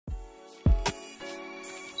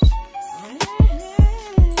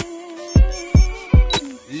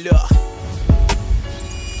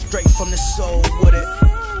from the soul with it.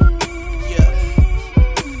 Yeah.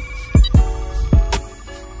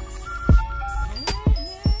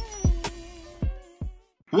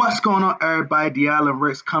 What's going on, everybody? The Island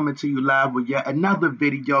Rex coming to you live with yet another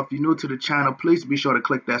video. If you're new to the channel, please be sure to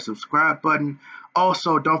click that subscribe button.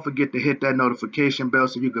 Also, don't forget to hit that notification bell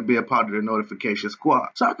so you can be a part of the notification squad.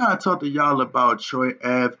 So I gotta talk to y'all about Troy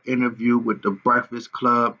Ave interview with the Breakfast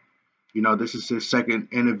Club. You know, this is his second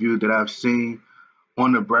interview that I've seen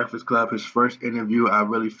on the Breakfast Club. His first interview, I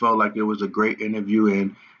really felt like it was a great interview,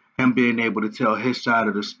 and him being able to tell his side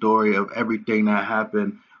of the story of everything that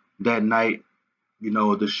happened that night. You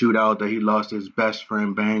know, the shootout that he lost his best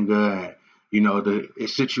friend Banga, and you know, the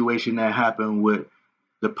situation that happened with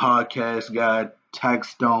the podcast guy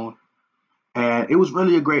Taxstone. And it was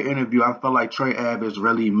really a great interview. I felt like Troy Ave is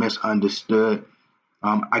really misunderstood.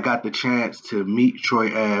 I got the chance to meet Troy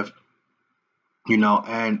Ave, you know,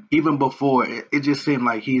 and even before, it just seemed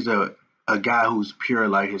like he's a guy who's pure,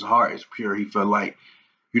 like his heart is pure. He felt like,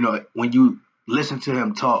 you know, when you listen to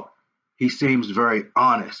him talk, he seems very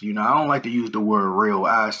honest. You know, I don't like to use the word real.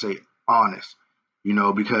 I say honest, you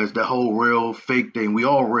know, because the whole real fake thing, we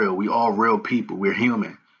all real people. We're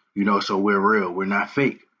human, you know, so we're real. We're not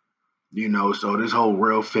fake, you know, so this whole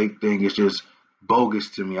real fake thing is just bogus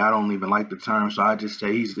to me. I don't even like the term. So I just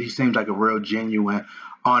say he seems like a real genuine,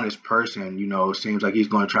 honest person. You know, it seems like he's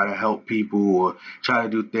going to try to help people or try to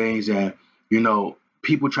do things. And, you know,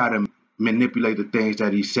 people try to manipulate the things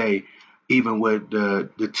that he say, even with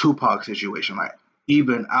the Tupac situation. Like,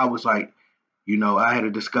 even I was like, you know, I had a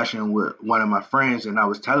discussion with one of my friends and I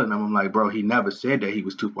was telling him, I'm like, bro, he never said that he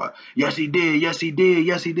was Tupac. Yes, he did. Yes, he did.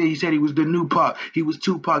 Yes, he did. He said he was the new Pac. He was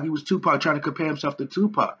Tupac. He was Tupac, trying to compare himself to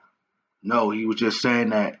Tupac. No, he was just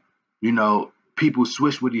saying that, you know, people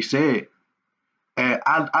switched what he said. And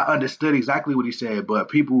I understood exactly what he said, but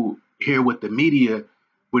people here with the media,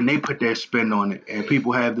 when they put their spin on it and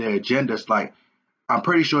people have their agendas, like, I'm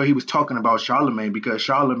pretty sure he was talking about Charlamagne because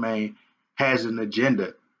Charlamagne has an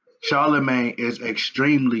agenda. Charlamagne is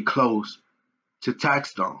extremely close to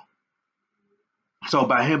Taxstone. So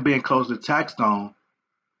by him being close to Taxstone,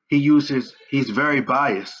 he's very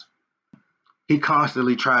biased. He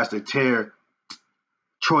constantly tries to tear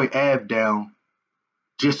Troy Ave down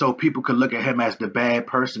just so people could look at him as the bad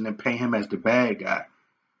person and paint him as the bad guy.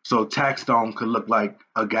 So Taxstone could look like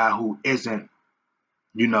a guy who isn't,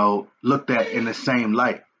 you know, looked at in the same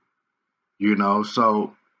light, you know.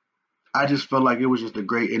 So I just felt like it was just a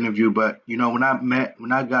great interview. But, you know, when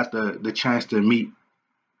I got the chance to meet,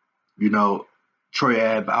 you know, Troy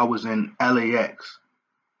Ave, I was in LAX.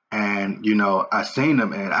 And, you know, I seen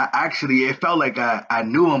him, and it felt like I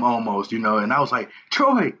knew him almost, you know, and I was like,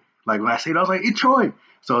 Troy. Like, when I said it, I was like, hey, Troy.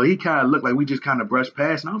 So he kind of looked like we just kind of brushed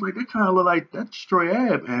past, and I was like, that kind of look like that's Troy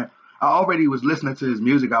Ave. And I already was listening to his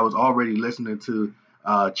music. I was already listening to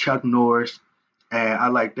Chuck Norris, and I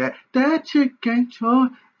like that. That chick ain't Troy,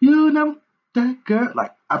 you know, that girl.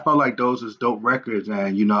 Like, I felt like those was dope records,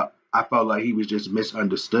 and, you know, I felt like he was just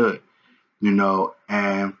misunderstood, you know,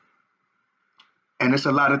 and it's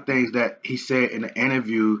a lot of things that he said in the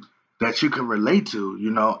interview that you can relate to,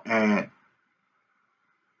 you know, and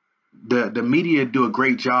the media do a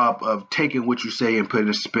great job of taking what you say and putting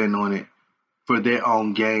a spin on it for their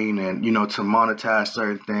own gain and, you know, to monetize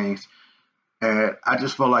certain things. And I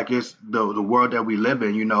just feel like it's the world that we live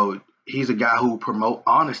in. You know, he's a guy who promote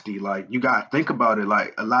honesty. Like, you got to think about it.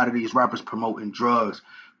 Like, a lot of these rappers promoting drugs,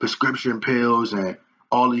 prescription pills, and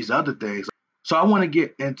all these other things. So I want to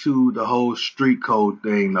get into the whole street code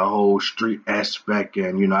thing, the whole street aspect.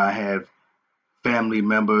 And, you know, I have family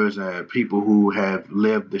members and people who have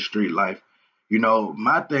lived the street life. You know,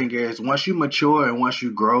 my thing is, once you mature and once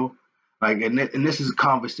you grow, like, and this is a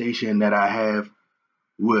conversation that I have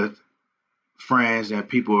with friends and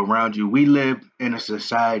people around you. We live in a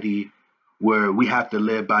society where we have to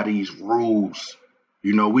live by these rules.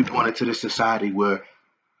 You know, we born into this society where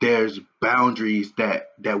there's boundaries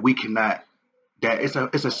that we cannot, that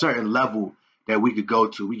it's a certain level that we could go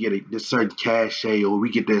to. We get this certain cachet, or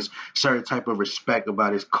we get this certain type of respect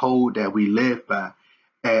about this code that we live by.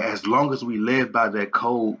 And as long as we live by that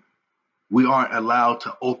code, we aren't allowed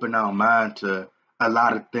to open our mind to a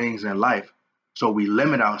lot of things in life. So we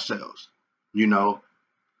limit ourselves, you know.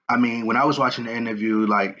 I mean, when I was watching the interview,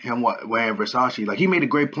 like him wearing Versace, like he made a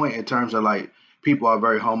great point in terms of like people are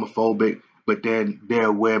very homophobic, but then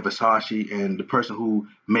they'll wear Versace, and the person who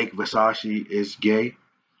make Versace is gay.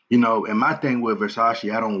 You know, and my thing with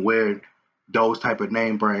Versace, I don't wear those type of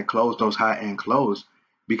name brand clothes, those high end clothes,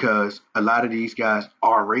 because a lot of these guys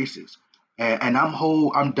are racist. And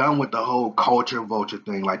I'm done with the whole culture vulture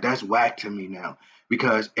thing. Like, that's whack to me now.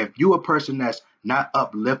 Because if you a person that's not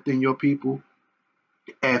uplifting your people,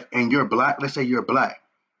 and you're black, let's say you're black,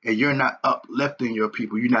 and you're not uplifting your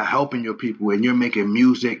people, you're not helping your people, and you're making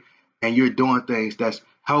music and you're doing things that's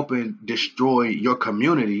helping destroy your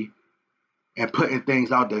community and putting things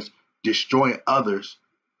out that's destroying others,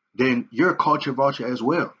 then you're a culture vulture as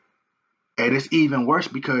well. And it's even worse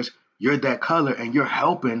because you're that color and you're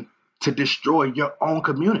helping to destroy your own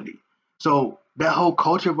community. So that whole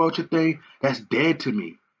culture vulture thing, that's dead to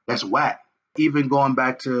me. That's whack. Even going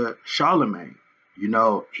back to Charlamagne,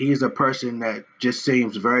 he's a person that just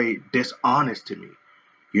seems very dishonest to me,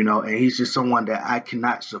 and he's just someone that I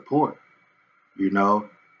cannot support.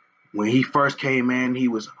 When he first came in, he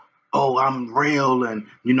was, oh, I'm real, and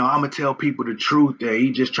I'm gonna tell people the truth. That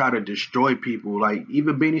he just tried to destroy people. Like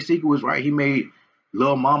even Beanie Sigel was right. He made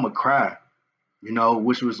Lil Mama cry,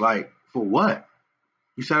 which was like, for what?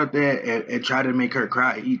 He sat up there and tried to make her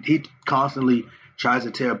cry. He constantly tries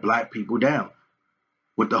to tear black people down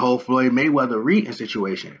with the whole Floyd Mayweather reading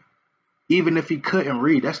situation. Even if he couldn't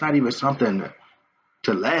read, that's not even something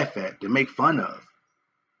to laugh at, to make fun of.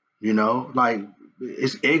 Like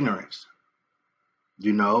it's ignorance,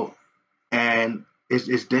 and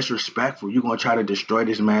it's disrespectful. You're gonna try to destroy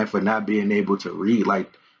this man for not being able to read.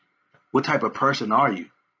 Like, what type of person are you?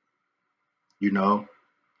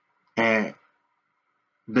 And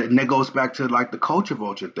that goes back to like the culture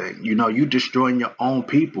vulture thing. You destroying your own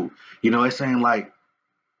people. It's saying like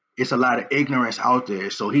it's a lot of ignorance out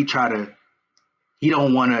there. So he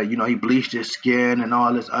don't want to, he bleached his skin and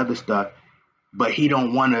all this other stuff, but he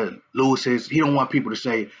don't want to he don't want people to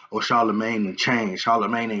say, oh, Charlamagne done changed.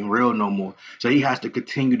 Charlamagne ain't real no more. So he has to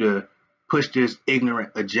continue to push this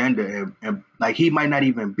ignorant agenda. And like, he might not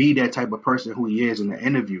even be that type of person who he is in the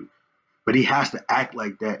interview, but he has to act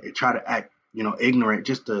like that and try to act, ignorant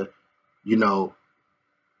just to,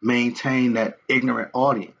 maintain that ignorant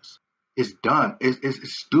audience. It's dumb.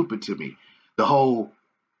 It's stupid to me. The whole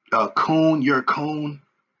coon, you're a coon.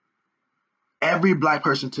 Every black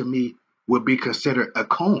person to me would be considered a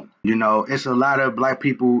coon. It's a lot of black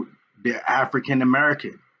people, they're African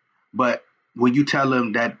American, but when you tell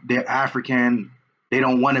them that they're African, they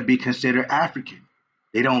don't want to be considered African.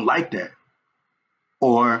 They don't like that.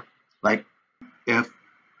 Or like if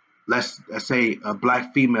let's say a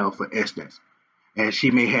black female, for instance, and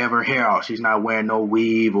she may have her hair out. She's not wearing no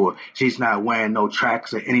weave or she's not wearing no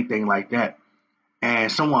tracks or anything like that.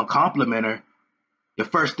 And someone compliment her, the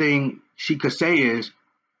first thing she could say is,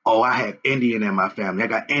 oh, I have Indian in my family. I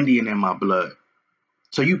got Indian in my blood.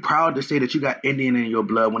 So you proud to say that you got Indian in your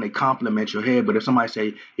blood when they compliment your hair. But if somebody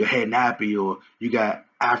say your hair nappy or you got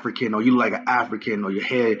African or you look like an African or your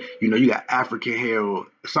hair, you got African hair or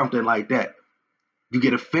something like that, you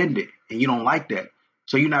get offended and you don't like that.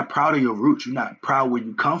 So you're not proud of your roots. You're not proud where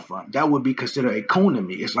you come from. That would be considered a coon to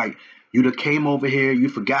me. It's like you done came over here, you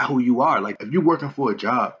forgot who you are. Like if you're working for a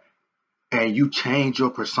job and you change your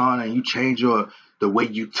persona and you change the way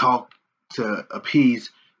you talk to appease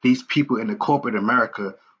these people in the corporate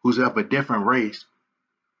America who's of a different race.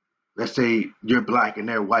 Let's say you're black and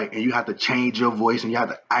they're white and you have to change your voice and you have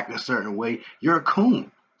to act a certain way. You're a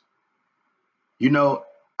coon.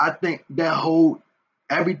 I think that whole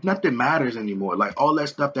nothing matters anymore. Like all that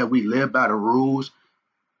stuff that we live by the rules,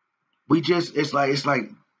 it's like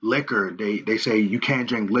liquor. They say you can't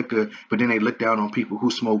drink liquor, but then they look down on people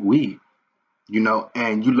who smoke weed,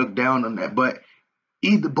 and you look down on that. But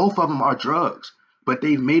both of them are drugs, but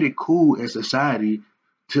they've made it cool in society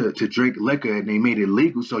to drink liquor and they made it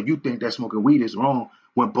legal. So you think that smoking weed is wrong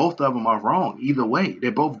when both of them are wrong. Either way,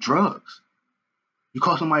 they're both drugs. You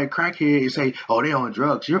call somebody a crackhead and say, oh, they're on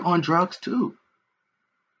drugs. You're on drugs too.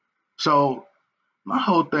 So my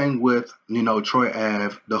whole thing with, Troy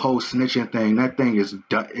Ave, the whole snitching thing, that thing is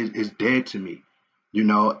dead to me,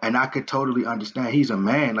 and I could totally understand. He's a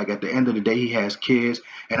man. Like at the end of the day, he has kids,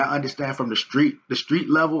 and I understand from the street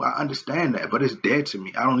level, I understand that, but it's dead to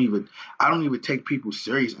me. I don't even take people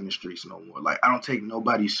serious in the streets no more. Like I don't take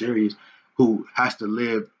nobody serious who has to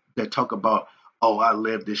live that talk about, oh, I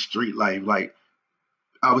live this street life. Like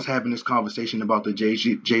I was having this conversation about the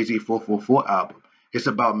Jay-Z 444 album. It's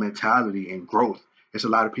about mentality and growth. It's a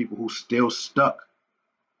lot of people who still stuck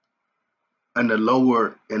in the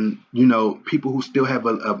lower, and people who still have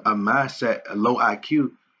a mindset, a low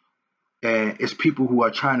IQ, and it's people who are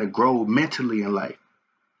trying to grow mentally in life.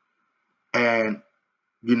 And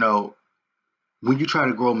when you try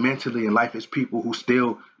to grow mentally in life, it's people who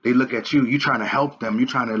still, they look at you trying to help them. You're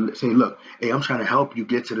trying to say, look, hey, I'm trying to help you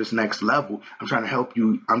get to this next level. I'm trying to help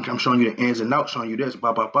you. I'm showing you the ins and outs, showing you this,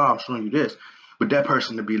 blah, blah, blah. I'm showing you this. But that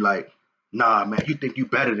person to be like, nah, man, you think you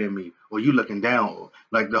better than me, or you looking down. Or,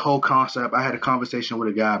 like the whole concept, I had a conversation with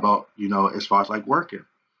a guy about, as far as like working.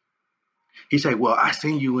 He said, well, I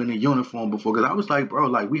seen you in a uniform before. Because I was like, bro,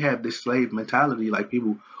 like we have this slave mentality, like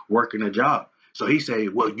people working a job. So he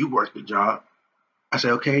said, well, you work the job. I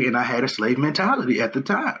said, okay, and I had a slave mentality at the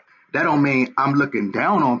time. That don't mean I'm looking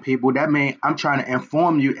down on people. That means I'm trying to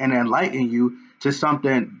inform you and enlighten you to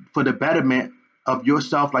something for the betterment of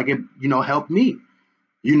yourself, like it, helped me.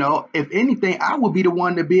 If anything, I would be the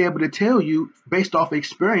one to be able to tell you based off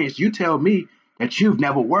experience. You tell me that you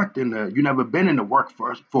never been in the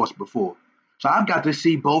workforce before. So I've got to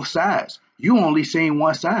see both sides. You only seen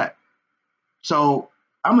one side. So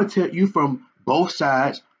I'm gonna tell you from both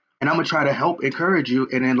sides, and I'm gonna try to help encourage you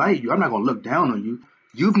and enlighten you. I'm not gonna look down on you.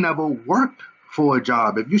 You've never worked for a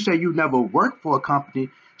job. If you say you've never worked for a company,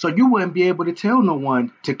 so you wouldn't be able to tell no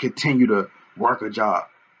one to continue to work a job.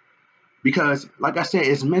 Because, like I said,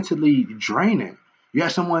 it's mentally draining. You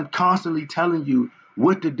have someone constantly telling you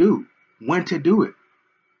what to do, when to do it.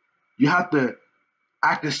 You have to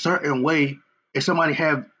act a certain way if somebody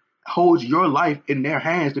holds your life in their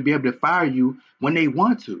hands to be able to fire you when they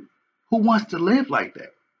want to. Who wants to live like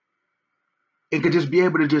that? And could just be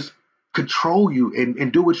able to just control you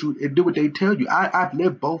and do what they tell you. I've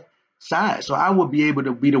lived both sides. So I would be able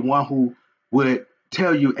to be the one who would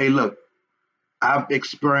tell you, hey, look, I've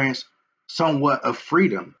experienced somewhat of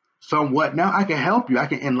freedom. Somewhat. Now I can help you. I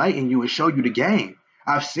can enlighten you and show you the game.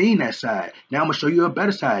 I've seen that side. Now I'm going to show you a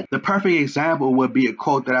better side. The perfect example would be a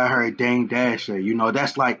quote that I heard Dame Dash say.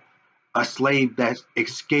 That's like a slave that's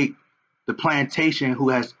escaped the plantation who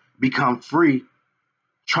has become free,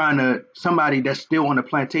 somebody that's still on the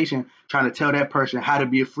plantation trying to tell that person how to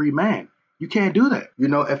be a free man. You can't do that.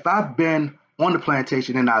 If I've been on the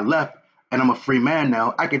plantation and I left, and I'm a free man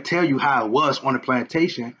now, I can tell you how I was on the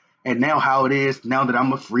plantation and now how it is now that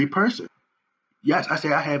I'm a free person. Yes, I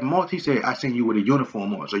said I have multi. He said I seen you with a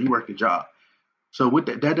uniform on, so you work the job. So with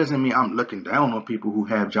that doesn't mean I'm looking down on people who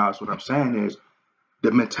have jobs. What I'm saying is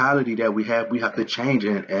the mentality that we have to change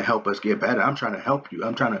and help us get better. I'm trying to help you.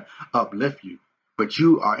 I'm trying to uplift you. But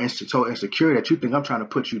you are so insecure that you think I'm trying to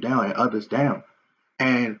put you down and others down.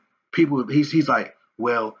 And people, he's like,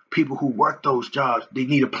 well, people who work those jobs, they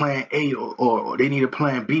need a plan A or they need a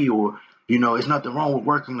plan B, or, it's nothing wrong with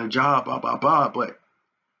working a job, blah, blah, blah. But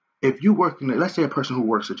if you let's say a person who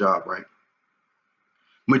works a job, right?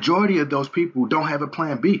 Majority of those people don't have a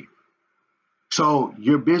plan B. So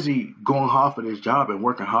you're busy going hard for this job and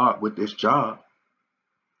working hard with this job.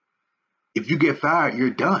 If you get fired, you're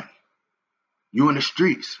done. You're in the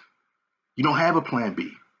streets. You don't have a plan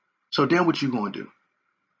B. So then what you going to do?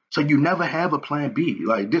 So you never have a plan B.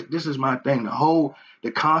 Like this is my thing.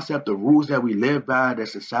 The concept, the rules that we live by, that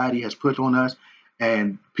society has put on us,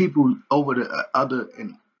 and people over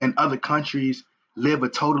the in other countries live a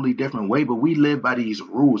totally different way. But we live by these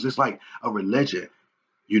rules. It's like a religion,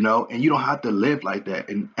 and you don't have to live like that.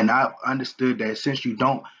 And I understood that since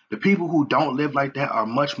the people who don't live like that are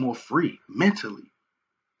much more free mentally.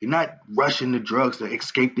 They're not rushing to drugs to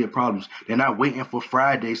escape their problems. They're not waiting for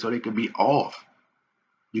Friday so they can be off.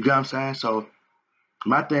 You get what I'm saying? So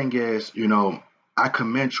my thing is, I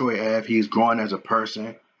commend Troy Ave. He's growing as a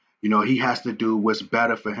person. He has to do what's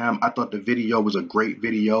better for him. I thought the video was a great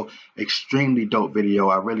video, extremely dope video.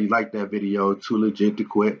 I really liked that video. Too Legit to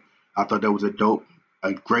Quit. I thought that was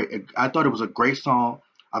I thought it was a great song.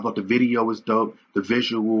 I thought the video was dope. The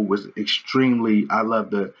visual was I love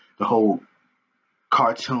the whole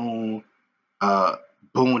cartoon,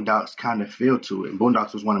 Boondocks kind of feel to it. And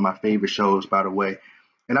Boondocks was one of my favorite shows, by the way.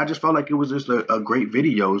 And I just felt like it was just a great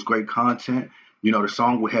video. It was great content. The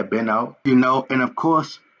song would have been out, and of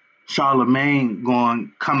course, Charlamagne going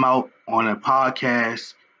to come out on a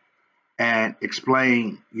podcast and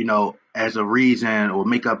explain, as a reason or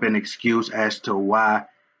make up an excuse as to why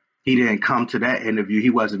he didn't come to that interview. He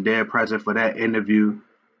wasn't there present for that interview.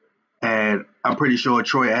 And I'm pretty sure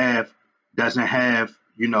Troy Ave doesn't have,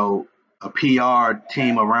 a PR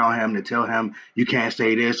team around him to tell him you can't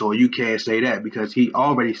say this or you can't say that, because he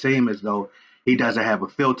already seems as though he doesn't have a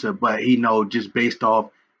filter, but he know just based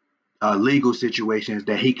off legal situations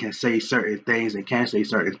that he can say certain things and can't say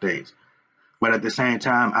certain things. But at the same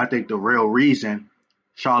time, I think the real reason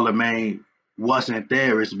Charlamagne wasn't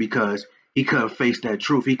there is because he couldn't face that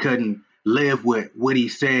truth. He couldn't live with what he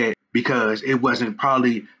said because it wasn't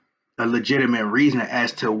probably a legitimate reason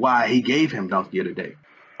as to why he gave him Donkey of the Day.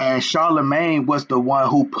 And Charlamagne was the one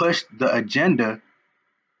who pushed the agenda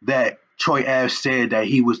that Troy Ave said that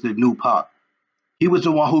he was the new Pop. He was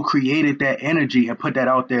the one who created that energy and put that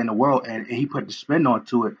out there in the world, and he put the spin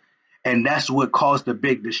onto it. And that's what caused the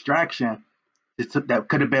big distraction that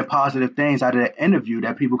could have been positive things out of that interview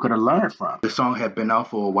that people could have learned from. The song had been out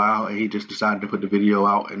for a while, and he just decided to put the video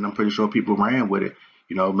out, and I'm pretty sure people ran with it.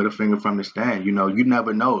 Middle finger from the stand. You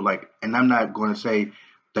never know. Like, and I'm not going to say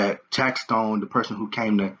that Taxstone, the person who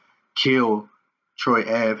came to kill Troy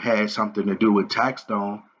Ave, had something to do with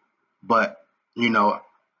Taxstone, but you never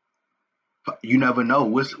know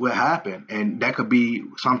what happened, and that could be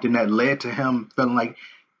something that led to him feeling like,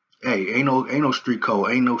 hey, ain't no street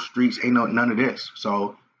code, ain't no streets, ain't no none of this.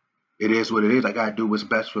 So it is what it is. I gotta do what's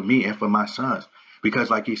best for me and for my sons. Because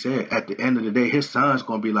like he said, at the end of the day, his son's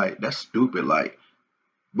gonna be like, that's stupid. Like,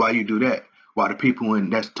 why you do that? While the people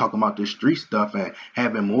that's talking about this street stuff and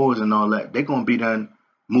having wars and all that, they're gonna be done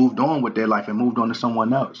moved on with their life and moved on to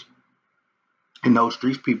someone else. And those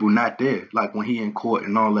streets people not there, like when he in court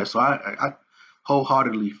and all that. So I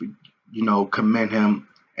wholeheartedly, commend him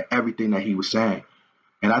and everything that he was saying.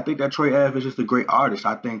 And I think that Troy Ave is just a great artist.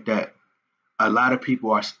 I think that a lot of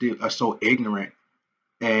people are so ignorant,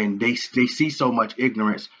 and they see so much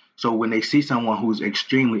ignorance. So when they see someone who's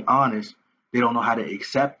extremely honest, they don't know how to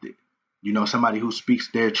accept it. Somebody who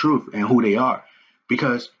speaks their truth and who they are.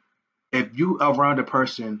 Because if you around a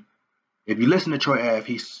person, if you listen to Troy Ave,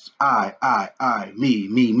 he's I,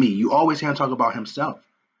 me. You always hear him talk about himself.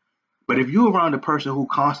 But if you around a person who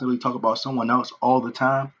constantly talk about someone else all the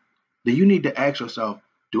time, then you need to ask yourself,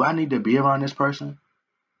 do I need to be around this person?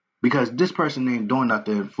 Because this person ain't doing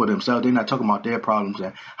nothing for themselves. They're not talking about their problems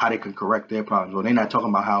and how they can correct their problems. Or they're not talking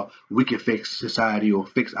about how we can fix society or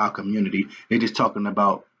fix our community. They're just talking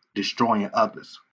about destroying others.